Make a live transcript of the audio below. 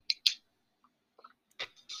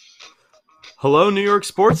Hello, New York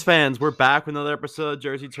sports fans. We're back with another episode of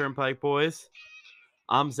Jersey Turnpike Boys.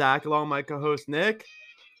 I'm Zach, along with my co-host Nick.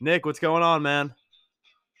 Nick, what's going on, man?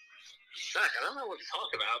 Zach, I don't know what to talk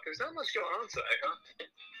about. There's not much going on today, huh?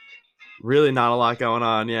 Really not a lot going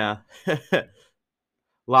on, yeah. A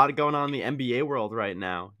lot going on in the NBA world right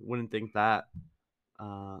now. Wouldn't think that.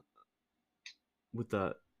 Uh, with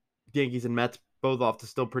the Yankees and Mets both off to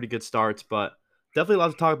still pretty good starts, but definitely a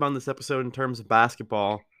lot to talk about in this episode in terms of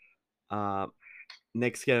basketball.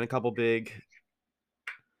 Knicks getting a couple big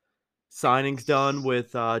signings done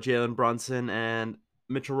with Jalen Brunson and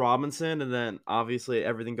Mitchell Robinson, and then obviously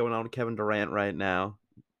everything going on with Kevin Durant right now.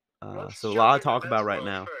 Let's So a jump lot to into talk about Mets right world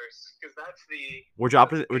now. first, because that's the We're that's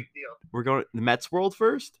dropping. the big deal. We're going the Mets world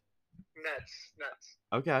first. Nets.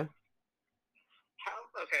 Okay. Okay,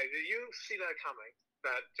 did you see that coming?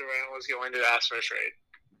 That Durant was going to ask for a trade?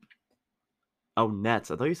 Oh,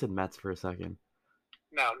 Nets. I thought you said Mets for a second.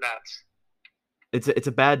 No, Nets. It's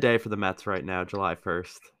a bad day for the Mets right now, July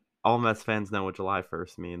 1st. All Mets fans know what July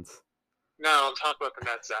 1st means. No, I'm talking about the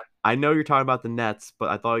Nets, Zach. I know you're talking about the Nets, but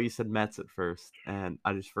I thought you said Mets at first, and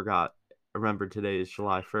I just forgot. Remember, today is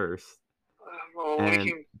July 1st.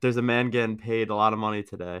 And there's a man getting paid a lot of money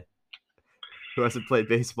today who hasn't played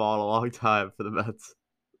baseball in a long time for the Mets.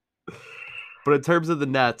 But in terms of the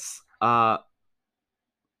Nets, I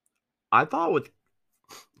thought with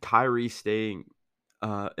Kyrie staying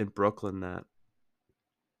in Brooklyn that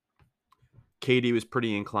KD was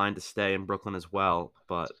pretty inclined to stay in Brooklyn as well,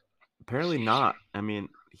 but apparently not. I mean,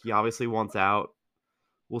 he obviously wants out.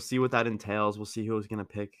 We'll see what that entails. We'll see who's going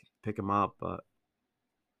to pick him up, but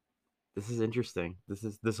this is interesting.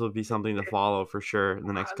 This will be something to follow for sure in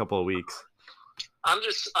the next couple of weeks. I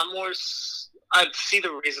see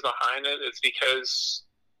the reason behind it. It's because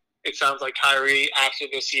it sounds like Kyrie, after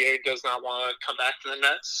this year, does not want to come back to the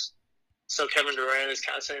Nets. So Kevin Durant is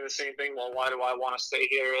kind of saying the same thing. Well, why do I want to stay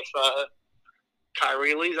here if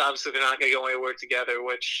Kyrie leaves? Obviously, they're not going to go anywhere together,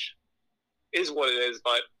 which is what it is.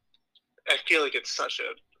 But I feel like it's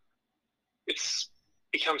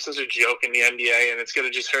become such a joke in the NBA, and it's going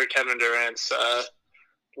to just hurt Kevin Durant's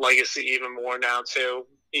legacy even more now, too.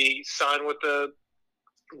 He signed with the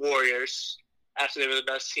Warriors after they were the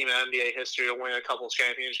best team in NBA history to win a couple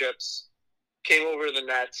championships. Came over to the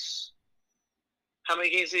Nets. How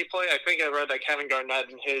many games did he play? I think I read that Kevin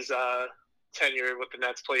Garnett in his tenure with the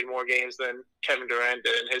Nets played more games than Kevin Durant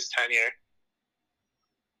did in his tenure.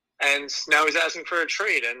 And now he's asking for a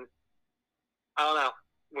trade, and I don't know.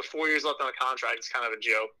 With 4 years left on the contract, it's kind of a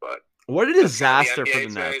joke, but what a disaster for the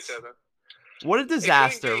today, Nets. What a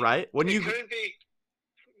disaster, right? Couldn't be.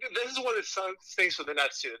 This is what it stinks for the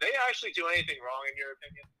Nets too. Did they actually do anything wrong in your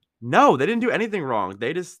opinion? No, they didn't do anything wrong.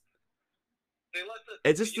 They let the.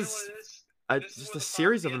 It's just just a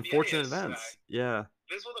series of unfortunate events. Yeah.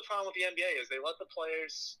 This is what the problem with the NBA is. They let the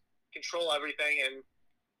players control everything, and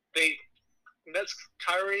Nets,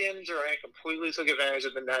 Kyrie and Durant completely took advantage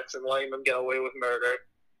of the Nets and letting them get away with murder.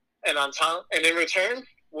 And in return,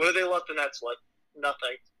 what do they let the Nets with?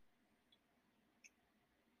 Nothing.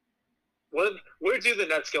 Where do the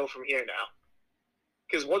Nets go from here now?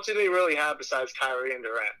 Because what do they really have besides Kyrie and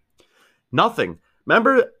Durant? Nothing.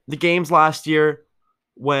 Remember the games last year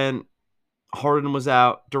when Harden was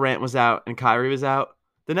out, Durant was out, and Kyrie was out?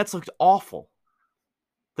 The Nets looked awful.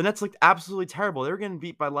 The Nets looked absolutely terrible. They were getting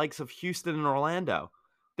beat by likes of Houston and Orlando.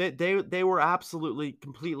 They were absolutely,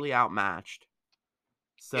 completely outmatched.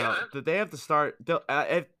 So they have to start.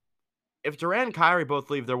 If Durant and Kyrie both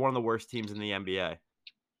leave, they're one of the worst teams in the NBA.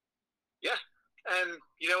 Yeah, and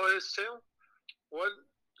you know what it is too?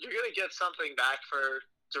 You're going to get something back for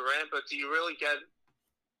Durant, but do you really get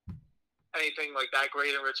anything like that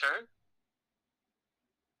great in return?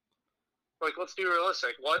 Like, let's be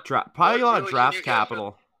realistic. Probably a lot of draft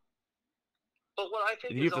capital. But what I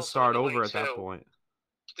think you have to start over at that point.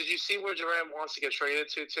 Did you see where Durant wants to get traded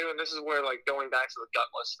to too? And this is where, like, going back to the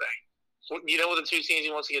gutless thing. You know what the two teams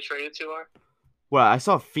he wants to get traded to are? Well, I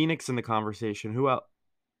saw Phoenix in the conversation. Who else?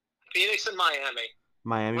 Phoenix and Miami.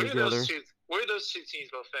 Miami was the other. Where did those two teams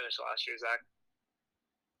both finish last year,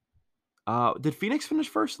 Zach? Did Phoenix finish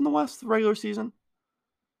first in the West the regular season?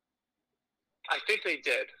 I think they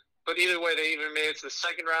did. But either way, they either made it to the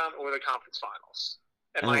second round or the conference finals.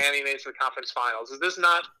 And Miami made it to the conference finals. Is this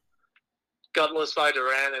not gutless by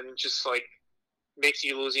Durant and just, like, makes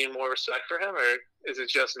you lose even more respect for him? Or is it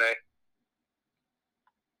just me?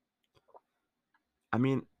 I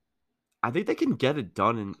mean, I think they can get it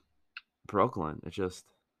done in Brooklyn. It just,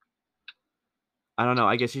 I don't know.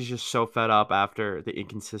 I guess he's just so fed up after the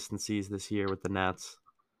inconsistencies this year with the Nets.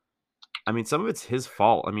 I mean, some of it's his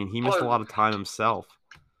fault. I mean, he missed a lot of time himself.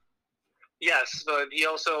 Yes, but he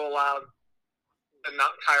also allowed the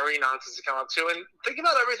not Kyrie nonsense to come up too. And think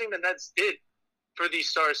about everything the Nets did for these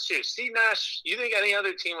stars too. Steve Nash. You think any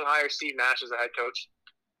other team would hire Steve Nash as a head coach?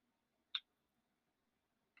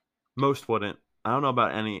 Most wouldn't. I don't know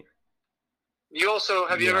about any. You also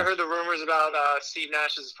have you Yeah. ever heard the rumors about Steve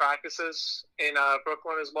Nash's practices in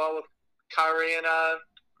Brooklyn as well with Kyrie and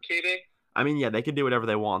KD? I mean, yeah, they can do whatever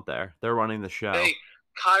they want there. They're running the show.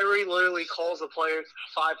 Kyrie literally calls the players,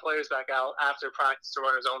 5 players back out after practice to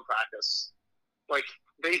run his own practice. Like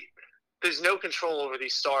there's no control over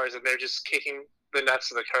these stars, and they're just kicking the Nets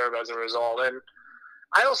to the curb as a result. And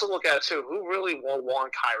I also look at it too. Who really will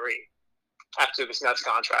want Kyrie after this Nets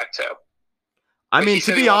contract too? I mean,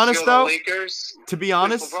 to be honest, though, Lakers, to be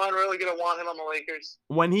honest, is LeBron really gonna want him on the Lakers?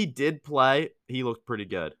 When he did play, he looked pretty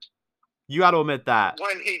good. You got to admit that.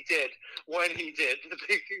 When he did,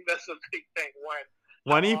 that's the big thing.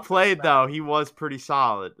 When he played, though, he was pretty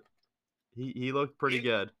solid. He looked pretty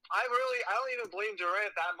good. I don't even blame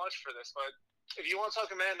Durant that much for this, but if you want to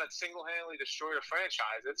talk a man that single-handedly destroyed a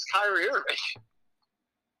franchise, it's Kyrie Irving.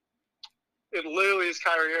 It literally is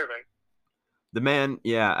Kyrie Irving. The man,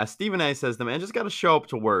 yeah, as Stephen A. says, the man just got to show up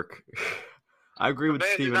to work. I agree with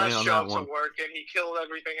Stephen A. on that one. The man did not show up to work, and he killed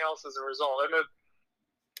everything else as a result.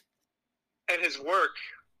 And his work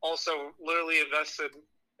also literally invested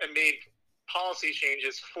and made policy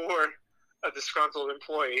changes for a disgruntled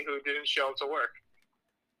employee who didn't show up to work.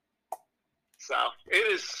 So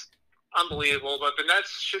it is unbelievable, but the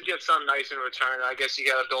Nets should get something nice in return. I guess you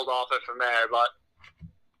got to build off it from there, but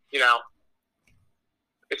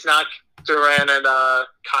it's not Durant and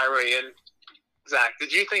Kyrie. And Zach,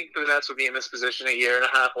 did you think the Nets would be in this position a year and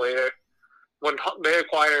a half later when they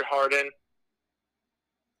acquired Harden?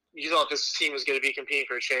 You thought this team was going to be competing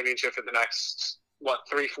for a championship for the next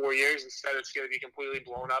 3-4 years. Instead, it's going to be completely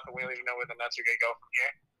blown up, and we don't even know where the Nets are going to go from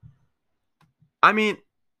here. I mean,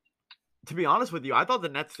 to be honest with you, I thought the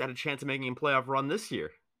Nets had a chance of making a playoff run this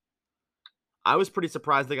year. I was pretty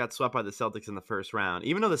surprised they got swept by the Celtics in the first round.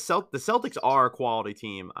 Even though the Celtics are a quality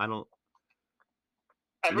team, I mean,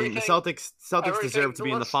 the Celtics deserve to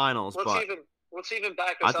be in the finals, but let's even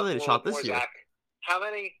back I us thought up they a had a shot little this more, year. Zach. How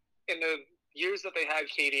many in the years that they had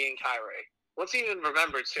KD and Kyrie? Let's even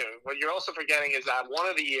remember too. What you're also forgetting is that one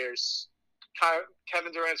of the years,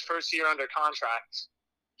 Kevin Durant's first year under contract,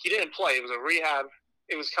 he didn't play. It was a rehab.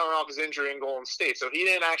 It was coming off his injury in Golden State, so he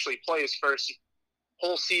didn't actually play his first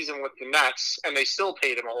whole season with the Nets, and they still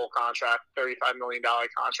paid him a whole contract, $35 million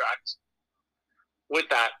contract. With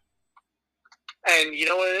that, and you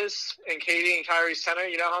know what it is in KD and Kyrie's tenor?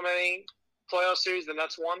 You know how many playoff series the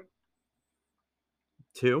Nets won?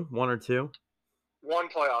 2, 1 or 2. 1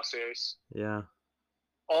 playoff series. Yeah.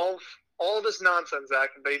 All this nonsense that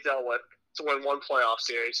they dealt with to win 1 playoff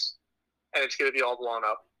series, and it's going to be all blown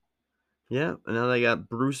up. Yeah, and now they got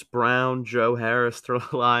Bruce Brown, Joe Harris to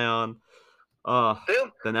rely on.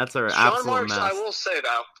 The Nets are an absolute mess. I will say,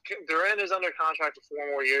 though, Durant is under contract for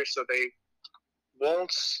 4 more years, so they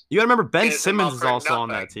won't. You got to remember, Ben Simmons is also on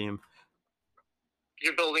that team.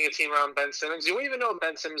 You're building a team around Ben Simmons. Do you even know if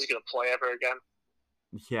Ben Simmons is going to play ever again?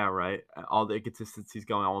 Yeah, right. All the inconsistencies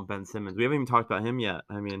going on with Ben Simmons. We haven't even talked about him yet.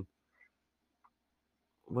 I mean,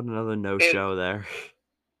 what another no-show there.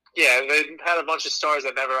 Yeah, they had a bunch of stars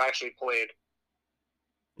that never actually played.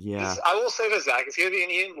 Yeah. I will say this, Zach. It's going to be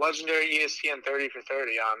a legendary ESPN 30 for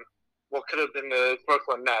 30 on what could have been the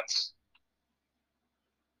Brooklyn Nets.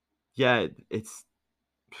 Yeah, it's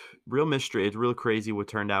real mystery. It's real crazy what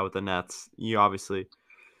turned out with the Nets. You obviously,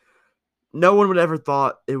 no one would ever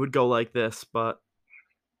thought it would go like this, but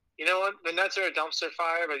you know what? The Nets are a dumpster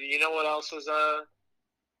fire, but you know what else is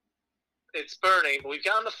it's burning. But we've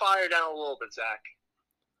gotten the fire down a little bit, Zach.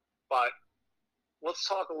 But let's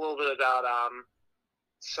talk a little bit about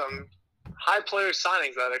some high player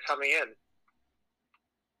signings that are coming in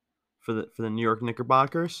for the New York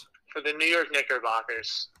Knickerbockers. For the New York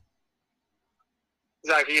Knickerbockers.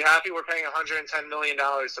 Zach, are you happy we're paying $110 million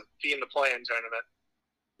to be in the play-in tournament?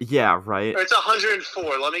 Yeah, right. Or it's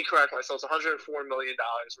 104. Let me correct myself. It's $104 million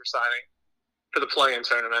we're signing for the play-in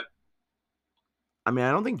tournament. I mean,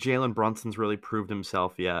 I don't think Jalen Brunson's really proved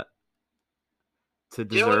himself yet to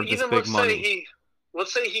deserve this big money.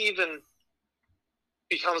 Let's say he even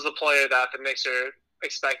becomes the player that the Knicks are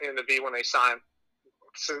expecting him to be when they sign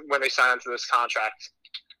into this contract.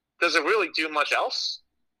 Does it really do much else?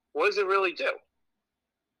 What does it really do?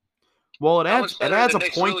 Well, it adds a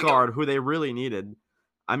point guard who they really needed.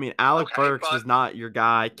 I mean, Alec Burks was not your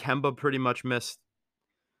guy. Kemba pretty much missed.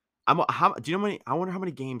 Do you know how many? I wonder how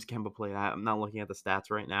many games Kemba played. I'm not looking at the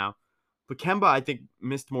stats right now, but Kemba, I think,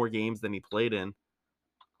 missed more games than he played in.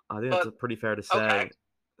 I think that's pretty fair to say. Okay.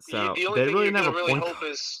 So the only they thing really you're never going to really hope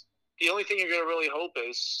is the only thing you're going to really hope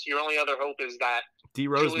is your only other hope is that D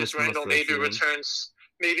Rose Julius missed the most Randle of the maybe season. returns.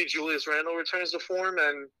 Maybe Julius Randle returns to form,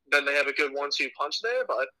 and then they have a good 1-2 punch there.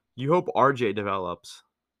 But You hope RJ develops.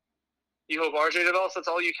 you hope RJ develops. That's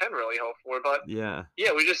all you can really hope for. But Yeah.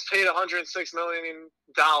 yeah, we just paid $106 million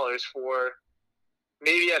for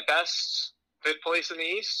maybe at best fifth place in the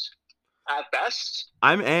East. At best,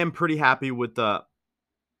 I am pretty happy with the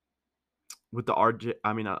RJ.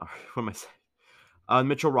 I mean, what am I saying?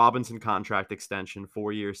 Mitchell Robinson contract extension,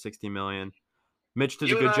 4 years, $60 million. Mitch did a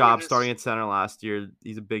you and good I were job just starting at center last year.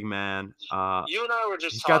 He's a big man. you and I were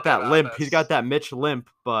just He's got talking that about limp. He's got this. that Mitch limp,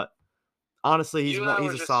 but honestly, You and I he's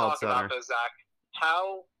were a just solid talking about center. this, Zach.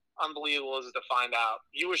 How unbelievable is it to find out?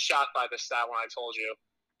 You were shocked by this stat when I told you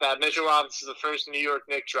that Mitchell Robinson is the first New York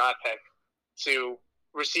Knicks draft pick to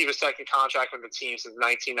receive a second contract with the team since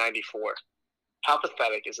 1994. How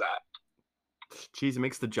pathetic is that? Jeez, it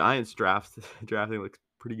makes the Giants drafting look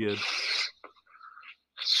pretty good.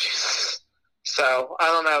 So, I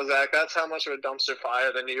don't know, Zach. That's how much of a dumpster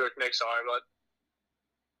fire the New York Knicks are. But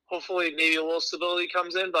hopefully, maybe a little stability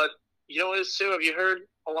comes in. But you know what is, too? Have you heard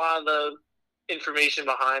a lot of the information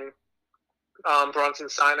behind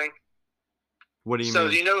Brunson's signing? What do you mean?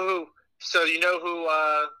 Do you know who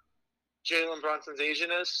Jalen Brunson's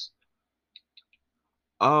agent is?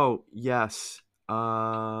 Oh, yes.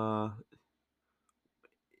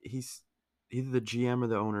 He's either the GM or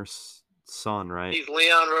the owner's son, right? He's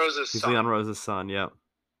Leon Rose's He's son. Leon Rose's son, yep.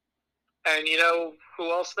 And you know who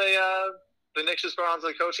else the Knicks just brought onto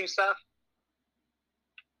the coaching staff?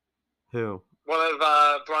 Who? One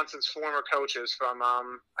of Brunson's former coaches from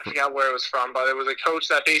I forgot where it was from, but it was a coach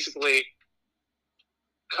that basically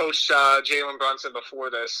coached Jalen Brunson before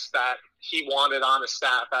this that he wanted on his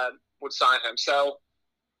staff that would sign him. So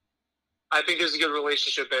I think there's a good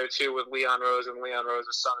relationship there too with Leon Rose and Leon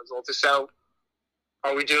Rose's son as well. So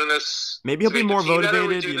are we doing this? Maybe he'll be more motivated,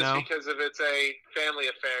 we do this because of it's a family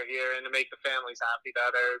affair here and to make the families happy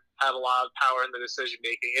that have a lot of power in the decision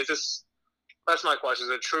making. Is this? That's my question.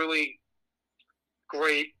 Is it truly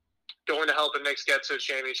great going to help the Knicks get to a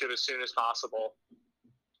championship as soon as possible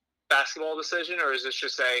basketball decision, or is this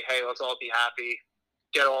just say, hey, let's all be happy,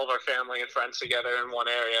 get all of our family and friends together in one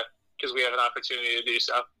area because we have an opportunity to do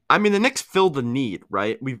so? I mean, the Knicks filled the need,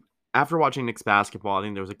 right? After watching Knicks basketball, I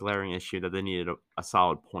think there was a glaring issue that they needed a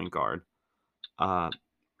solid point guard. For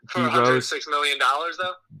 $106 million,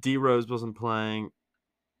 though? D Rose wasn't playing.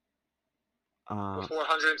 For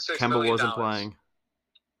 $106 Kemba million. wasn't playing.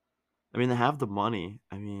 I mean, they have the money.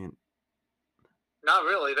 I mean, not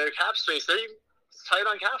really. Their cap space, they're tight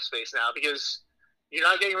on cap space now because you're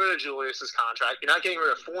not getting rid of Julius's contract. You're not getting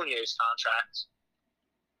rid of Fournier's contract.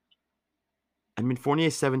 I mean,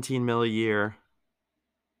 Fournier's $17 million a year.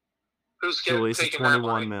 Julius is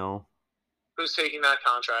 $21 million. Who's taking that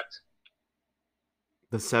contract?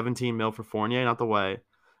 The $17 million for Fournier, not the way.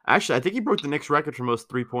 Actually, I think he broke the Knicks record for most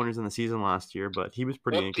three-pointers in the season last year, but he was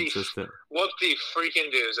pretty inconsistent. What the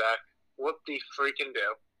freaking do, Zach? What the freaking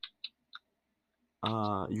do?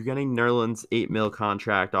 You're getting Nerlens' $8 million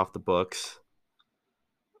contract off the books.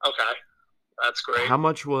 Okay, that's great. How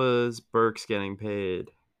much was Burks getting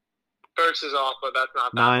paid? Burks is off, but that's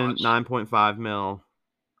not that much. $9.5 million.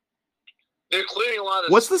 They're clearing a lot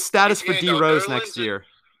of. What's the status for D Rose next year?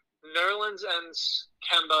 Nerlens and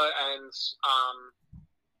Kemba and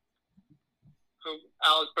who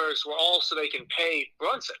Alec Burks were all so they can pay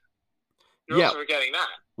Brunson. You're also forgetting that.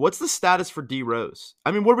 What's the status for D Rose?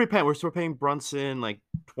 I mean, what are we paying? We're still paying Brunson like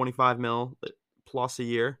 $25 million plus a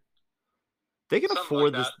year. They can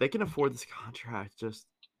afford this. They can afford this contract. Just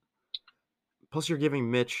plus, you're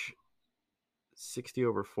giving Mitch 60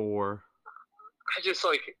 over 4. I just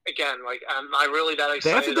am I really that excited?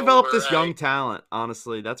 They have to develop this young talent.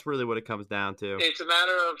 Honestly, that's really what it comes down to. It's a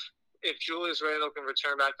matter of if Julius Randle can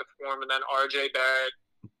return back to form, and then RJ Barrett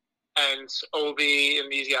and Obi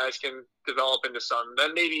and these guys can develop into something,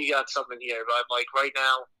 then maybe you got something here. But right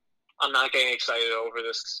now, I'm not getting excited over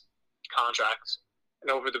this contract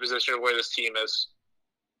and over the position of where this team is.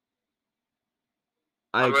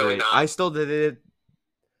 I agree. Really not. I still did it.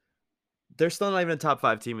 They're still not even a top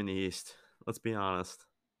 5 team in the East. Let's be honest.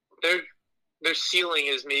 Their ceiling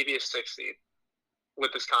is maybe a 6 seed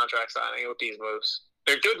with this contract signing, with these moves.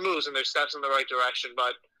 They're good moves and they're steps in the right direction,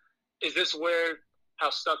 but is this how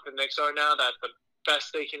stuck the Knicks are now that the best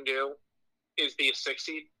they can do is be a 6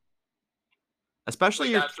 seed?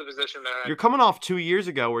 Especially that's the position they're in. You're coming off 2 years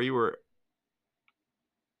ago where you were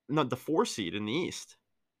the 4 seed in the East.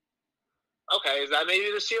 Okay, is that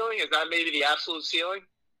maybe the ceiling? Is that maybe the absolute ceiling?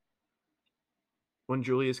 When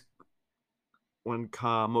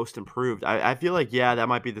most improved. I feel like, yeah, that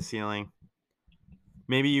might be the ceiling.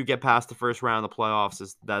 maybe you get past the first round of the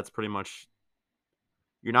playoffs. That's pretty much.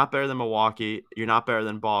 You're not better than Milwaukee. You're not better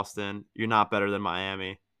than Boston. You're not better than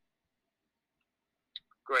Miami.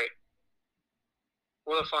 Great.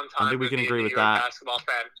 What a fun I time think we to can be a agree New with York that. basketball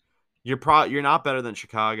fan. You're not better than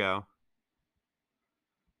Chicago.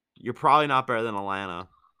 You're probably not better than Atlanta.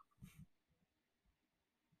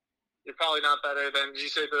 You're probably not better than, did you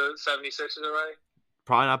say the 76ers already?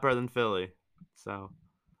 Probably not better than Philly. So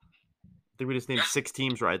I think we just named 6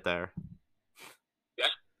 teams right there. Yeah.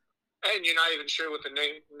 And you're not even sure what the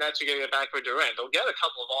Nets are going to get back for Durant. They'll get a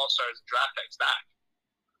couple of All-Stars and draft picks back.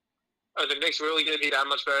 Are the Knicks really going to be that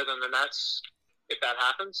much better than the Nets if that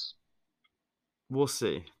happens? We'll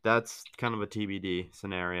see. That's kind of a TBD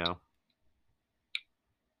scenario.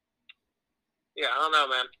 Yeah, I don't know,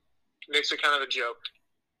 man. Knicks are kind of a joke.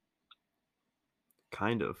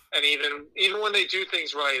 Kind of. And even when they do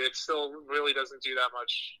things right, it still really doesn't do that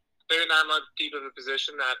much. They're in that much deep of a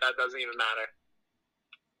position that doesn't even matter.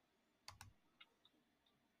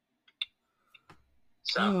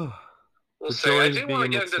 So we'll see. I do want to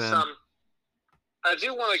get into some. I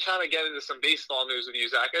do want to kind of get into some baseball news with you,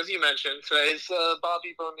 Zach. As you mentioned, today's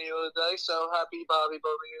Bobby Bonilla Day, so happy Bobby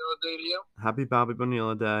Bonilla Day to you. Happy Bobby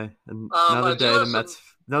Bonilla Day, and another day the Mets.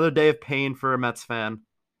 Another day of pain for a Mets fan.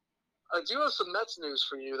 I do have some Mets news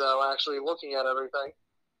for you, though. Actually, looking at everything.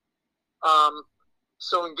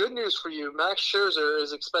 So in good news for you, Max Scherzer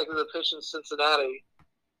is expected to pitch in Cincinnati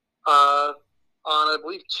on, I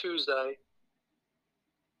believe, Tuesday.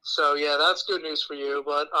 So, yeah, that's good news for you.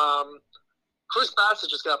 But Chris Bassett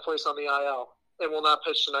just got placed on the IL and will not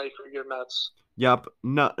pitch tonight for your Mets. Yep.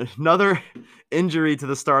 No, another injury to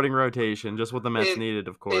the starting rotation, just what the Mets needed,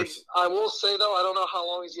 of course. I will say, though, I don't know how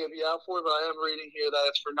long he's going to be out for, but I am reading here that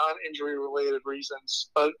it's for non-injury-related reasons.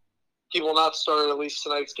 But he will not start at least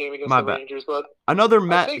tonight's game against the Rangers. But another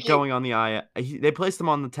Met going on the IL. They placed him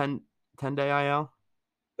on the 10-day IL.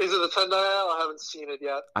 Is it the 10-day IL? I haven't seen it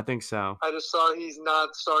yet. I think so. I just saw he's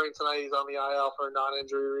not starting tonight. He's on the IL for a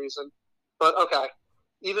non-injury reason. But, okay.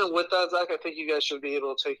 Even with that, Zach, I think you guys should be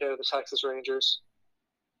able to take care of the Texas Rangers.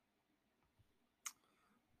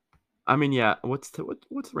 I mean, yeah. What's the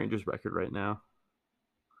Rangers' record right now?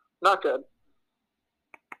 Not good.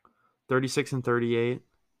 36-38.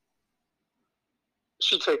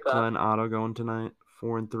 Should take that. Glenn Otto going tonight.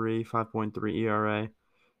 4-3, 5.3 ERA.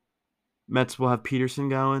 Mets will have Peterson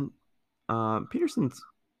going.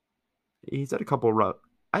 He's had a couple rough.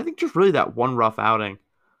 I think just really that one rough outing.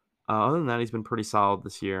 Other than that, he's been pretty solid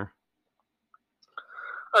this year.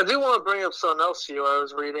 I do want to bring up something else to you I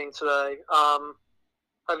was reading today.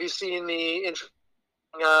 Have you seen the interesting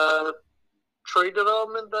trade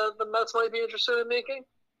development that the Mets might be interested in making?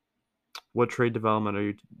 What trade development are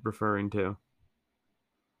you referring to?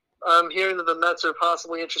 I'm hearing that the Mets are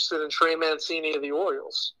possibly interested in Trey Mancini of the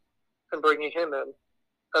Orioles and bringing him in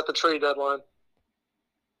at the trade deadline.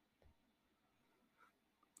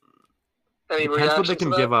 Depends what they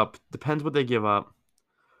can give up. Depends what they give up.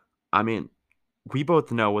 I mean, we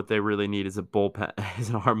both know what they really need is a bullpen, is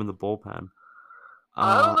an arm in the bullpen.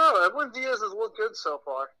 I don't know. Edwin Diaz has looked good so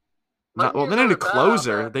far. They need a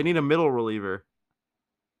closer. They need a middle reliever.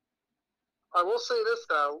 I will say this,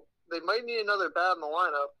 though. They might need another bat in the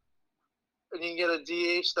lineup. And you can get a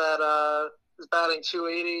DH that is batting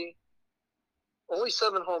 .280. Only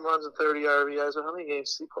 7 home runs and 30 RBIs. But how many games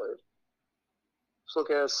has he played? Just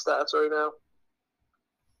looking at his stats right now.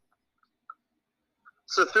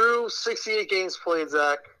 So through 68 games played,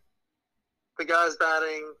 Zach, the guy's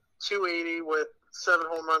batting .280 with 7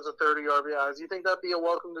 home runs and 30 RBIs. Do you think that'd be a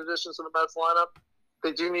welcome addition to the Mets lineup?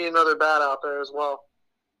 They do need another bat out there as well.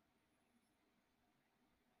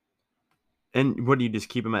 And what do you just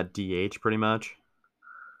keep him at DH pretty much?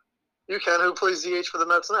 You can. Who plays DH for the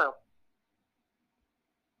Mets now?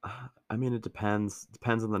 I mean, it depends.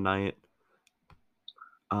 Depends on the night.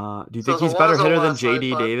 Do you think he's a better hitter than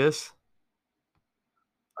J.D. Davis?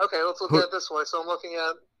 Okay, let's look at it this way. So I'm looking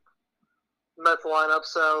at Mets lineup.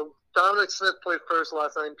 So Dominic Smith played first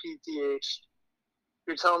last night, Pete DH.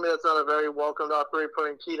 You're telling me that's not a very welcomed upgrade,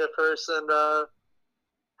 putting Pete at first and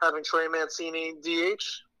having Trey Mancini DH?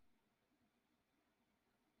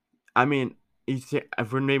 I mean, if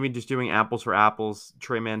we're maybe just doing apples for apples,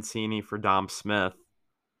 Trey Mancini for Dom Smith.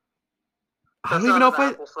 I don't even know if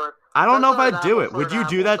I don't know if I'd do it. Would you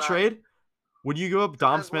do that trade? Would you go up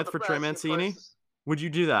Dom Smith for Trey Mancini? Would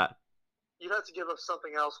you do that? You'd have to give up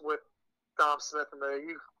something else with Dom Smith in there.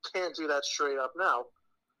 You can't do that straight up now.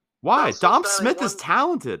 Why? Dom Smith is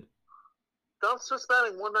talented. Dom Smith's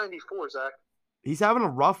batting 194, Zach. He's having a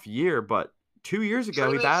rough year, but 2 years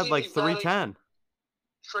ago he batted like 310.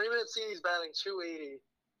 Trey Mancini's batting 280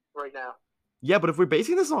 right now. Yeah, but if we're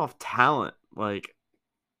basing this off talent, No,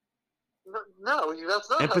 that's not and how you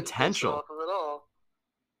base it potential. off of at all.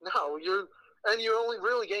 No, you're only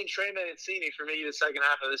really getting Trey Mancini for maybe the second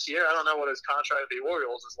half of this year. I don't know what his contract with the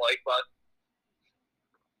Orioles is like, but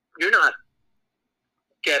you're not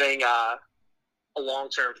getting a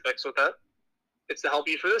long-term fix with it. It's to help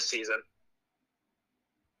you for this season.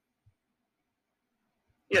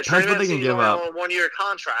 Yeah, Trey Depends what they can Mancini's give only up. on a one-year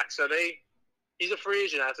contract, so he's a free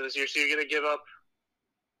agent after this year. So you're going to give up.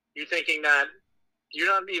 You're thinking that you're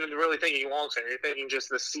not even really thinking long-term. You're thinking just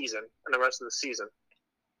this season and the rest of the season.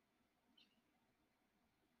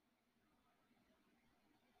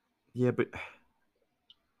 Yeah, but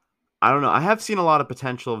I don't know. I have seen a lot of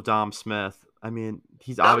potential of Dom Smith. I mean,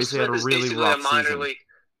 he's Dom obviously had Smith a is really basically a rough minor season. league.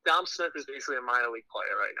 Dom Smith is basically a minor league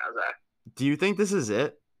player right now, Zach. Do you think this is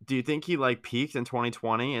it? Do you think he peaked in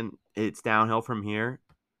 2020 and it's downhill from here?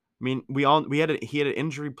 I mean, he had an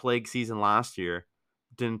injury plague season last year,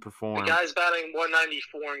 didn't The perform. guy's batting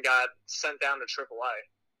 194 and got sent down to AAA.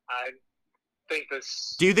 I think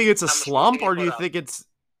this. Do you think it's a how much more slump can you or do put you up? think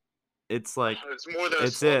it's like It's more than a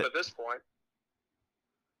it's slump it? at this point.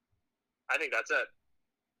 I think that's it.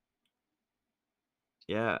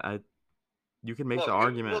 Yeah, you can make the Look,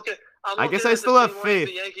 argument. I'm I looking guess at I it the still have same way faith.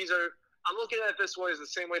 the Yankees are. I'm looking at it this way is the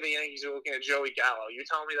same way the Yankees are looking at Joey Gallo. You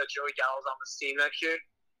telling me that Joey Gallo's on this team next year?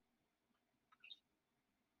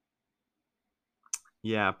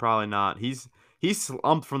 Yeah, probably not. He's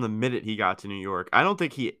slumped from the minute he got to New York. I don't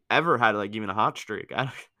think he ever had even a hot streak.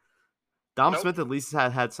 Dom Nope. Smith at least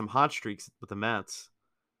had some hot streaks with the Mets.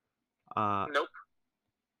 Nope.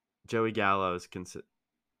 Joey Gallo's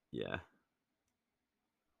yeah.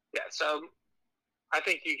 Yeah, so I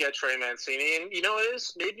think you get Trey Mancini, and you know what it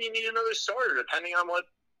is? Maybe you need another starter, depending on what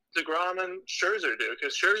DeGrom and Scherzer do,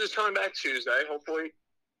 because Scherzer's coming back Tuesday. Hopefully,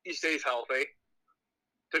 he stays healthy.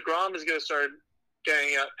 DeGrom is going to start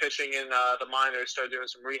getting pitching in the minors, start doing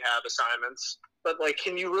some rehab assignments. But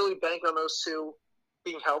can you really bank on those two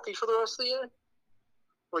being healthy for the rest of the year?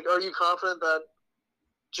 Are you confident that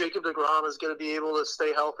Jacob DeGrom is going to be able to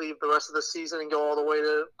stay healthy the rest of the season and go all the way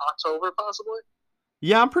to October, possibly?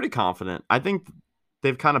 Yeah, I'm pretty confident. I think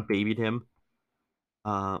they've kind of babied him.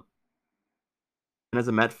 And as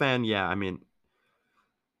a Met fan, yeah, I mean,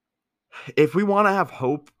 if we want to have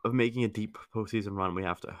hope of making a deep postseason run, we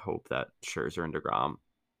have to hope that Scherzer and DeGrom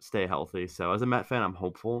stay healthy. So as a Met fan, I'm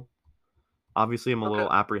hopeful. Obviously, I'm a Okay.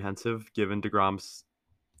 little apprehensive given DeGrom's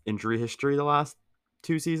injury history the last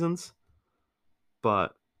 2 seasons.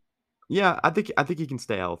 But yeah, I think he can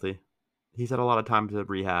stay healthy. He's had a lot of time to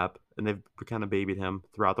rehab, and they've kind of babied him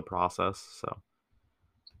throughout the process. So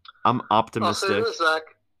I'm I'll say optimistic. this, Zach.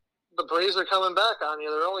 The Braves are coming back on you.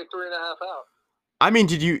 They're only 3.5 out. I mean,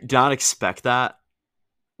 did you not expect that?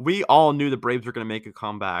 We all knew the Braves were going to make a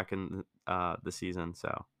comeback in the season,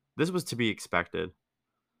 so this was to be expected.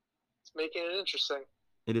 It's making it interesting.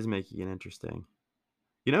 It is making it interesting.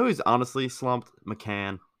 You know who's honestly slumped?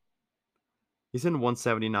 McCann. He's in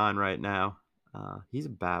 179 right now. He's a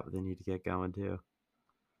bat, but they need to get going too.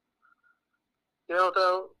 You know,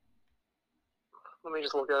 though, let me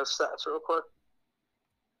just look at his stats real quick.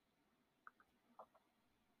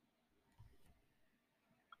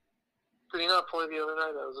 Did he not play the other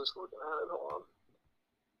night? I was just looking at it. Hold on.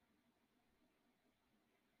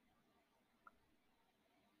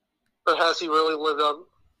 But has he really lived up?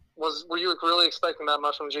 Were you really expecting that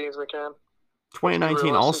much from James McCann?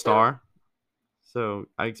 2019 All Star. So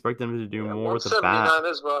I expect them to do more with the bat.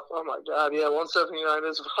 179 is rough. Oh my god, yeah, 179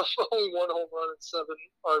 is rough. Only one home run and 7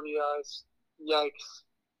 RBIs. Yikes.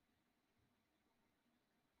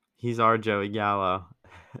 He's our Joey Gallo.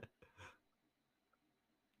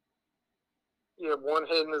 He had 1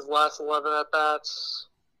 hit in his last 11 at bats.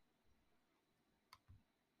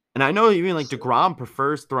 And I know even DeGrom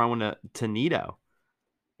prefers throwing to Nito.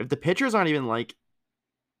 If the pitchers aren't even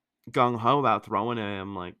gung ho about throwing to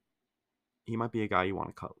him, he might be a guy you want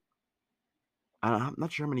to cut. I'm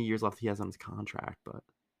not sure how many years left he has on his contract, but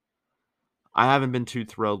I haven't been too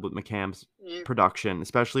thrilled with McCann's production,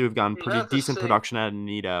 especially we've gotten pretty decent production out of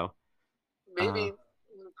Nito. Maybe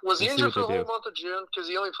was he injured for the whole month of June? Because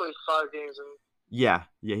he only played 5 games in. Yeah,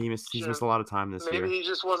 he's missed a lot of time this year. Maybe he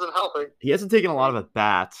just wasn't helping. He hasn't taken a lot of at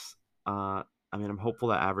bats. I mean, I'm hopeful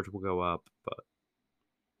that average will go up, but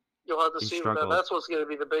you'll have to see with that. That's what's going to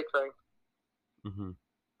be the big thing. Mm-hmm.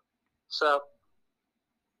 So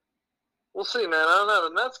we'll see, man. I don't know.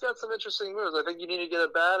 The Mets got some interesting moves. I think you need to get a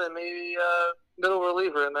bat and maybe a middle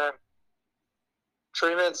reliever in there.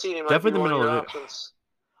 Trey Mancini might definitely be one of your options.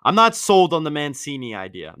 I'm not sold on the Mancini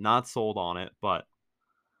idea. I'm not sold on it, but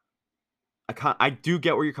I do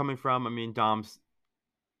get where you're coming from. I mean, Dom's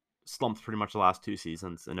slumped pretty much the last 2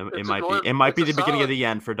 seasons, and it It's a might be good. it might It's be a the beginning of solid. the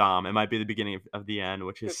end for Dom. It might be the beginning of the end,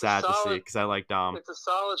 which is It's a sad to see solid. because I like Dom. It's a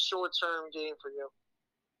solid short-term game for you.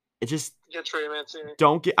 It just Get Trey Mancini.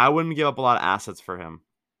 don't get. I wouldn't give up a lot of assets for him,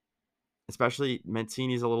 especially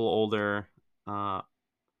Mancini's a little older. I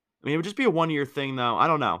mean, it would just be a 1-year thing, though. I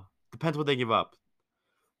don't know. Depends what they give up.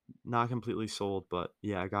 Not completely sold, but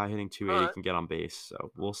yeah, a guy hitting All 280 right. can get on base,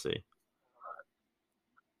 so we'll see.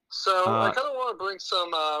 So I Uh, kind of want to bring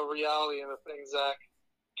some reality into things, Zach,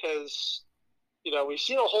 because we've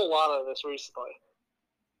seen a whole lot of this recently.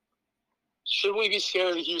 Should we be scared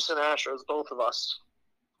of the Houston Astros, both of us?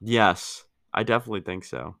 yes, I definitely think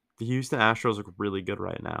so. The Houston Astros look really good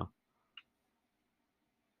right now.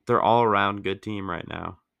 They're all around good team right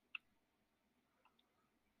now.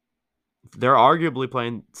 They're arguably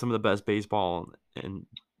playing some of the best baseball in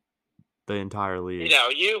the entire league.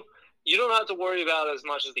 You don't have to worry about it as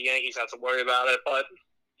much as the Yankees have to worry about it, but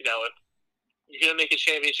if you're gonna make a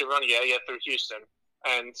championship run, you gotta get through Houston,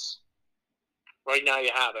 and right now you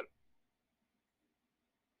haven't.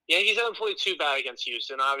 Yankees haven't played too bad against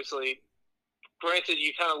Houston. Obviously, granted,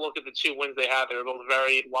 you kind of look at the 2 wins they had; they were both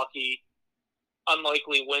very lucky,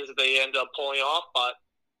 unlikely wins that they end up pulling off. But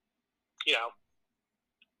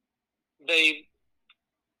they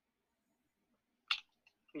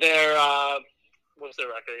they're what's their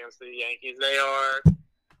record against the Yankees? They are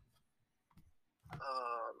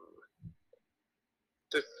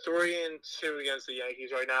they're 3-2 against the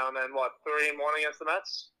Yankees right now, and then 3-1 against the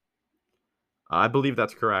Mets. I believe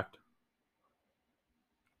that's correct.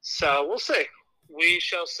 So we'll see. We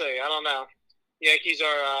shall see. I don't know. Yankees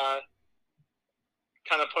are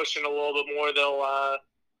kind of pushing a little bit more. They'll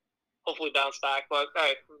hopefully bounce back. But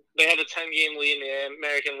they had a 10-game lead in the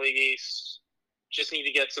American League East. Just need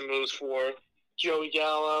to get some moves for Joey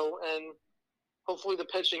Gallo, and hopefully the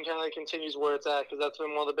pitching kind of continues where it's at, because that's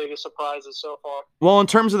been one of the biggest surprises so far. Well, in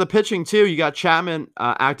terms of the pitching too, you got Chapman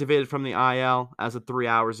activated from the IL as of 3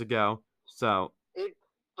 hours ago, so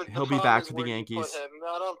But he'll the be problem back is for the where you put Yankees. him.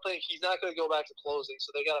 I don't think he's not going to go back to closing,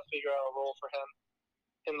 so they got to figure out a role for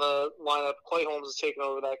him in the lineup. Clay Holmes is taking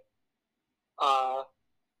over that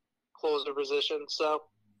closer position. So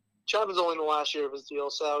Chapman's only in the last year of his deal,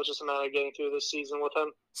 so it's just a matter of getting through this season with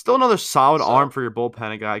him. Still another solid arm for your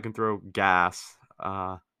bullpen, a guy who can throw gas.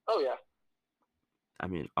 Oh yeah. I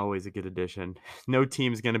mean, always a good addition. No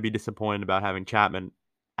team's going to be disappointed about having Chapman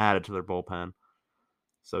added to their bullpen.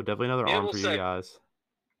 So definitely another arm for you guys.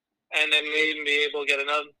 And then maybe be able to get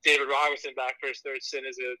another David Robertson back for his third stint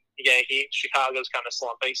as a Yankee. Chicago's kind of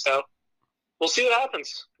slumping, so we'll see what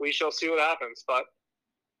happens. We shall see what happens. But,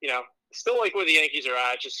 still like where the Yankees are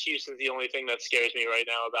at. Just Houston's the only thing that scares me right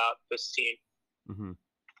now about this team. Mm-hmm.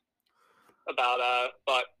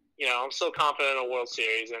 But, I'm still confident in a World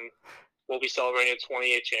Series, and we'll be celebrating a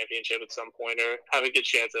 28th championship at some point, or have a good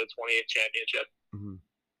chance at a 28th championship. Mm-hmm.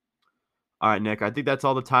 All right, Nick, I think that's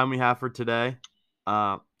all the time we have for today.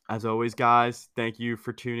 As always, guys, thank you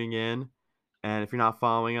for tuning in. And if you're not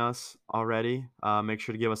following us already, make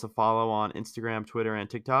sure to give us a follow on Instagram, Twitter, and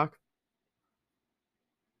TikTok.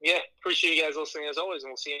 Yeah, appreciate you guys listening as always, and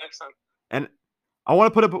we'll see you next time. And I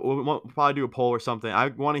want to we'll probably do a poll or something. I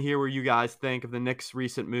want to hear what you guys think of the Knicks'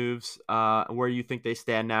 recent moves, and where you think they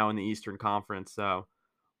stand now in the Eastern Conference. So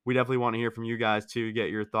we definitely want to hear from you guys to get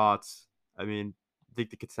your thoughts. I mean, I think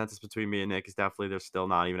the consensus between me and Nick is definitely they're still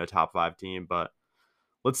not even a top 5 team, but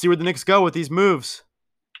let's see where the Knicks go with these moves.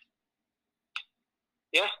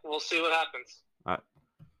 Yeah, we'll see what happens. All right.